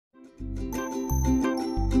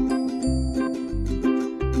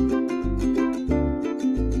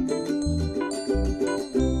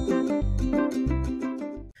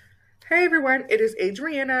everyone, it is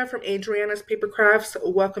Adriana from Adriana's Paper Crafts.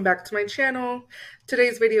 Welcome back to my channel.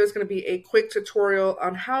 Today's video is going to be a quick tutorial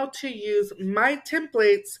on how to use my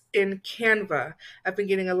templates in Canva. I've been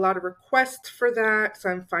getting a lot of requests for that, so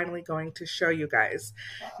I'm finally going to show you guys.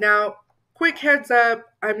 Now, quick heads up,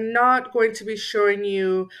 I'm not going to be showing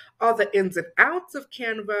you all the ins and outs of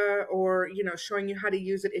Canva or, showing you how to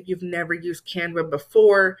use it if you've never used Canva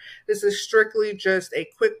before. This is strictly just a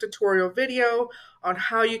quick tutorial video on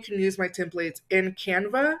how you can use my templates in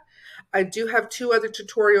Canva. I do have two other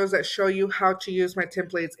tutorials that show you how to use my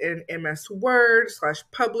templates in MS Word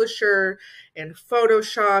 /Publisher, in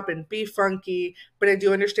Photoshop, and Be Funky, but I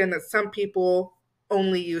do understand that some people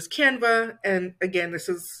only use Canva, and again, this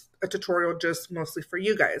is a tutorial just mostly for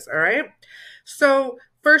you guys, all right? So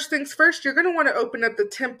first things first, you're going to want to open up the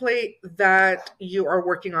template that you are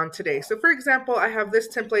working on today. So for example, I have this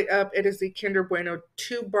template up. It is the Kinder Bueno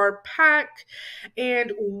 2-bar pack.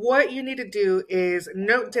 And what you need to do is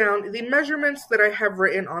note down the measurements that I have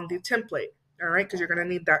written on the template, all right? Because you're going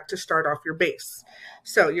to need that to start off your base.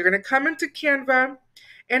 So you're going to come into Canva.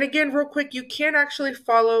 And again, real quick, you can actually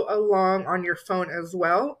follow along on your phone as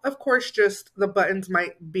well. Of course, just the buttons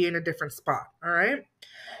might be in a different spot, all right?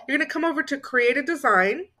 You're going to come over to Create a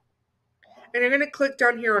Design, and you're going to click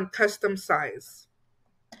down here on Custom Size.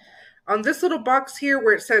 On this little box here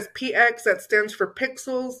where it says PX, that stands for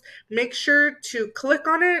pixels, make sure to click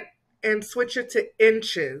on it and switch it to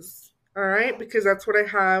inches, all right? Because that's what I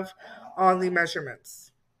have on the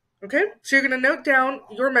measurements, okay? So you're going to note down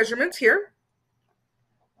your measurements here.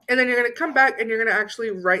 And then you're going to come back and you're going to actually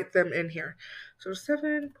write them in here. So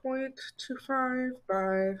 7.25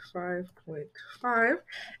 by 5.5.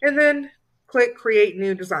 And then click Create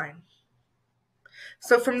New Design.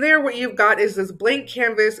 So from there, what you've got is this blank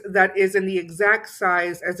canvas that is in the exact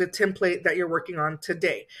size as the template that you're working on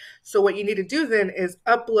today. So what you need to do then is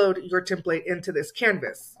upload your template into this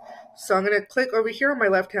canvas. So I'm going to click over here on my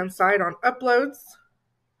left-hand side on Uploads,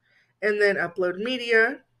 and then Upload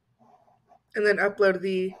Media, and then upload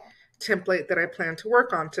the template that I plan to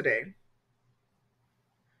work on today.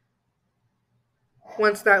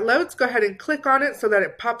 Once that loads, go ahead and click on it so that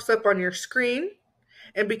it pops up on your screen.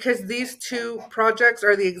 And because these two projects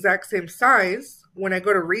are the exact same size, when I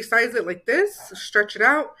go to resize it like this, stretch it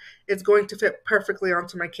out, it's going to fit perfectly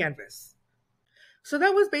onto my canvas. So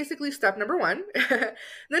that was basically step number one.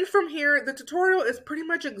 Then from here, the tutorial is pretty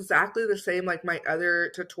much exactly the same like my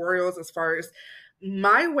other tutorials as far as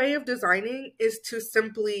my way of designing is to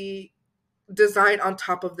simply design on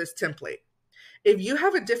top of this template. If you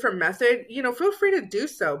have a different method, feel free to do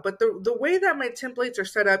so. But the way that my templates are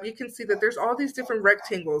set up, you can see that there's all these different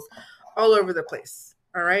rectangles all over the place.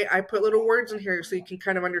 All right. I put little words in here so you can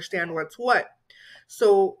kind of understand what's what.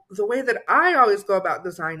 So the way that I always go about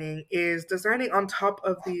designing is designing on top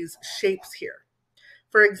of these shapes here.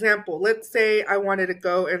 For example, let's say I wanted to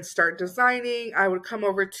go and start designing. I would come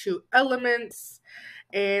over to Elements,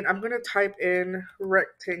 and I'm going to type in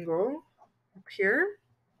rectangle up here.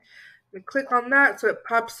 And click on that so it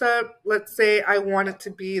pops up. Let's say I want it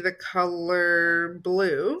to be the color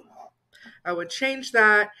blue. I would change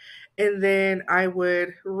that, and then I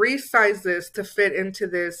would resize this to fit into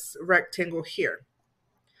this rectangle here.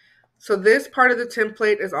 So this part of the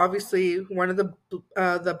template is obviously one of the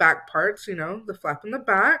back parts, the flap in the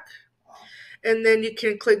back. And then you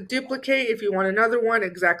can click duplicate if you want another one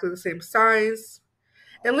exactly the same size.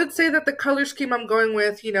 And let's say that the color scheme I'm going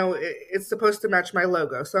with, it's supposed to match my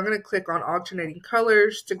logo. So I'm going to click on alternating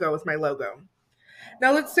colors to go with my logo.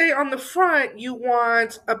 Now let's say on the front you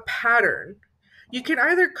want a pattern. You can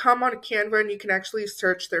either come on Canva and you can actually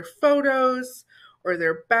search their photos or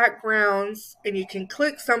their backgrounds, and you can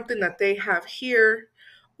click something that they have here,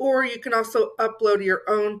 or you can also upload your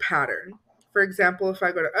own pattern. For example, if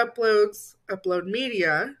I go to Uploads, Upload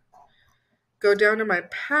Media, go down to my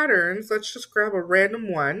patterns, let's just grab a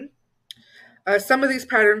random one. Some of these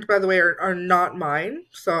patterns, by the way, are not mine,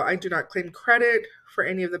 so I do not claim credit for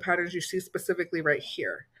any of the patterns you see specifically right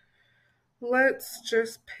here. Let's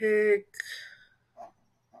just pick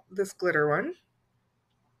this glitter one.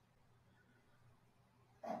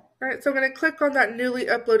 All right, so I'm going to click on that newly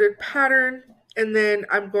uploaded pattern, and then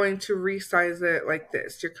I'm going to resize it like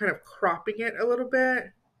this. You're kind of cropping it a little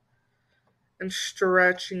bit and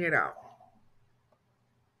stretching it out.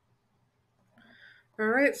 All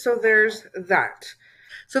right, so there's that.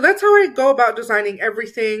 So that's how I go about designing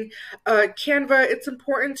everything. Canva, it's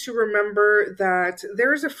important to remember that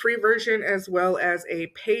there is a free version as well as a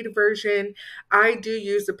paid version. I do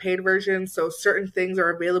use the paid version, so certain things are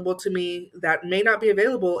available to me that may not be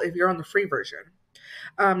available if you're on the free version.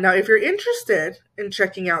 Now, if you're interested in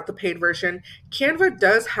checking out the paid version, Canva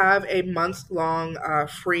does have a month-long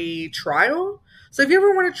free trial. So if you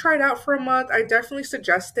ever want to try it out for a month, I definitely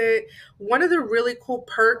suggest it. One of the really cool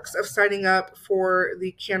perks of signing up for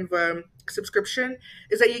the Canva subscription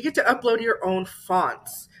is that you get to upload your own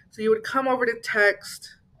fonts. So you would come over to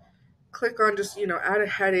text, click on just, add a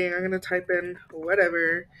heading. I'm going to type in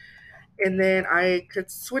whatever. And then I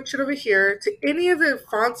could switch it over here to any of the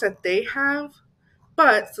fonts that they have.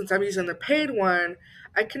 But since I'm using the paid one,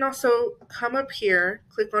 I can also come up here,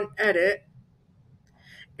 click on edit,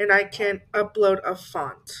 and I can upload a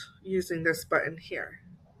font using this button here.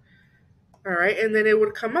 All right, and then it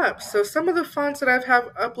would come up. So some of the fonts that I've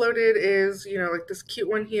have uploaded is, like this cute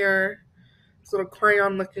one here, this little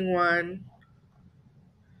crayon looking one.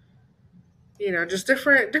 Just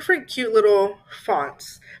different cute little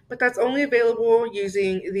fonts, but that's only available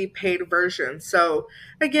using the paid version. So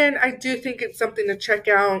again, I do think it's something to check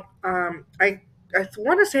out. I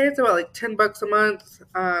want to say it's about like $10 a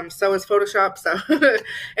month. So is Photoshop. So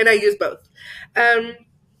and I use both.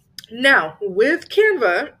 Now with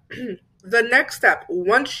Canva, the next step,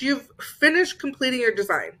 once you've finished completing your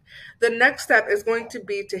design, the next step is going to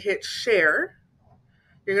be to hit share.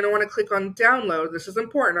 You're going to want to click on download. This is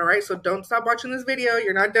important, all right? So don't stop watching this video.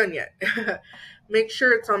 You're not done yet. Make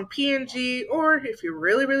sure it's on PNG, or if you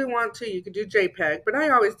really, really want to, you could do JPEG, but I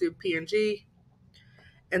always do PNG.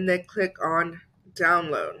 And then click on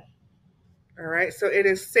download. All right, so it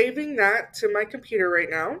is saving that to my computer right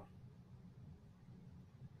now.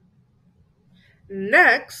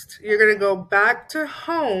 Next, you're going to go back to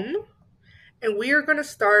home, and we are going to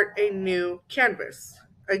start a new canvas.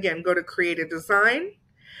 Again, go to create a design,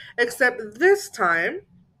 except this time,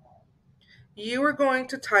 you are going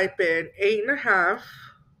to type in 8.5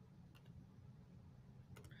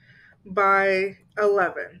 by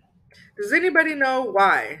 11. Does anybody know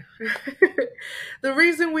why? The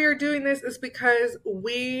reason we are doing this is because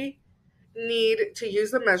we need to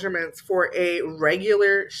use the measurements for a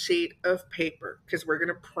regular sheet of paper because we're going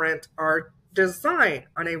to print our design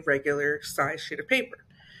on a regular size sheet of paper.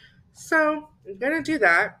 So I'm going to do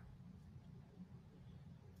that.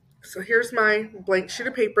 So here's my blank sheet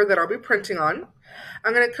of paper that I'll be printing on.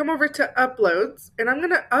 I'm going to come over to uploads, and I'm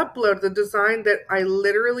going to upload the design that I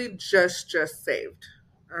literally just saved.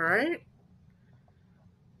 All right.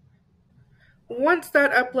 Once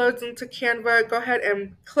that uploads into Canva, go ahead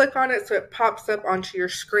and click on it so it pops up onto your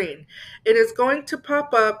screen. It is going to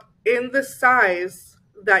pop up in the size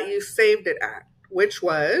that you saved it at, which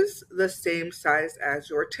was the same size as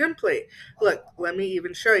your template. Look, let me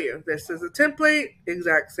even show you. This is a template,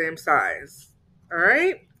 exact same size. All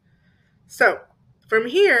right? So from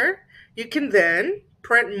here, you can then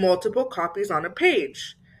print multiple copies on a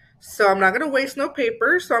page. So I'm not going to waste no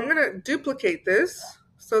paper, so I'm going to duplicate this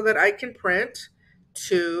so that I can print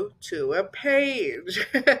two to a page.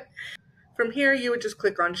 From here, you would just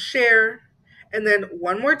click on share, and then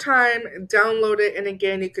one more time, download it. And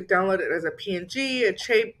again, you could download it as a PNG, a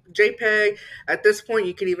JPEG. At this point,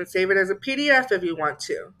 you could even save it as a PDF if you want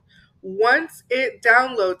to. Once it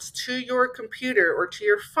downloads to your computer or to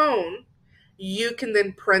your phone, you can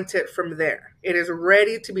then print it from there. It is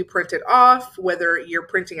ready to be printed off, whether you're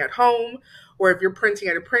printing at home or if you're printing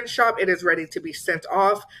at a print shop, it is ready to be sent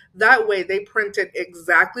off. That way they print it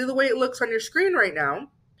exactly the way it looks on your screen right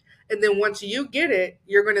now. And then once you get it,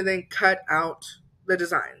 you're going to then cut out the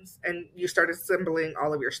designs and you start assembling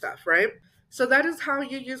all of your stuff, right? So that is how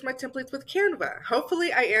you use my templates with Canva.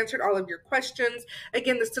 Hopefully I answered all of your questions.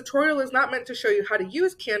 Again, this tutorial is not meant to show you how to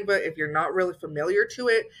use Canva if you're not really familiar to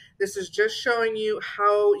it. This is just showing you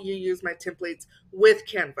how you use my templates with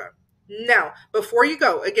Canva. Now, before you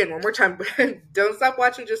go, again, one more time, don't stop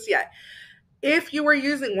watching just yet. If you are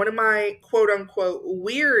using one of my quote unquote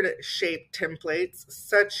weird shaped templates,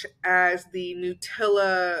 such as the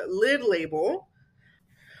Nutella lid label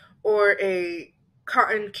or a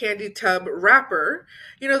cotton candy tub wrapper,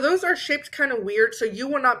 those are shaped kind of weird, so you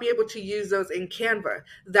will not be able to use those in Canva.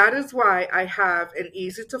 That is why I have an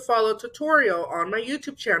easy to follow tutorial on my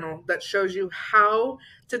YouTube channel that shows you how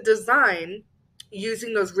to design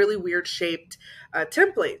using those really weird shaped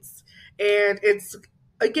templates. And it's,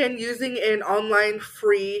 again, using an online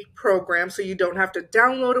free program, so you don't have to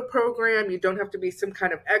download a program, you don't have to be some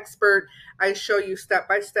kind of expert. I show you step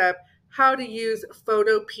by step how to use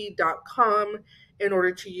photop.com in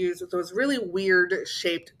order to use those really weird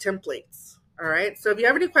shaped templates. All right, so if you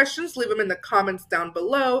have any questions, leave them in the comments down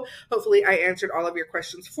below. Hopefully I answered all of your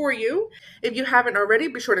questions for you. If you haven't already,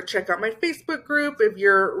 be sure to check out my Facebook group. If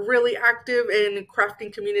you're really active in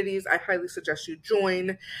crafting communities, I highly suggest you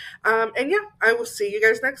join. And yeah, I will see you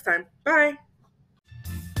guys next time. Bye.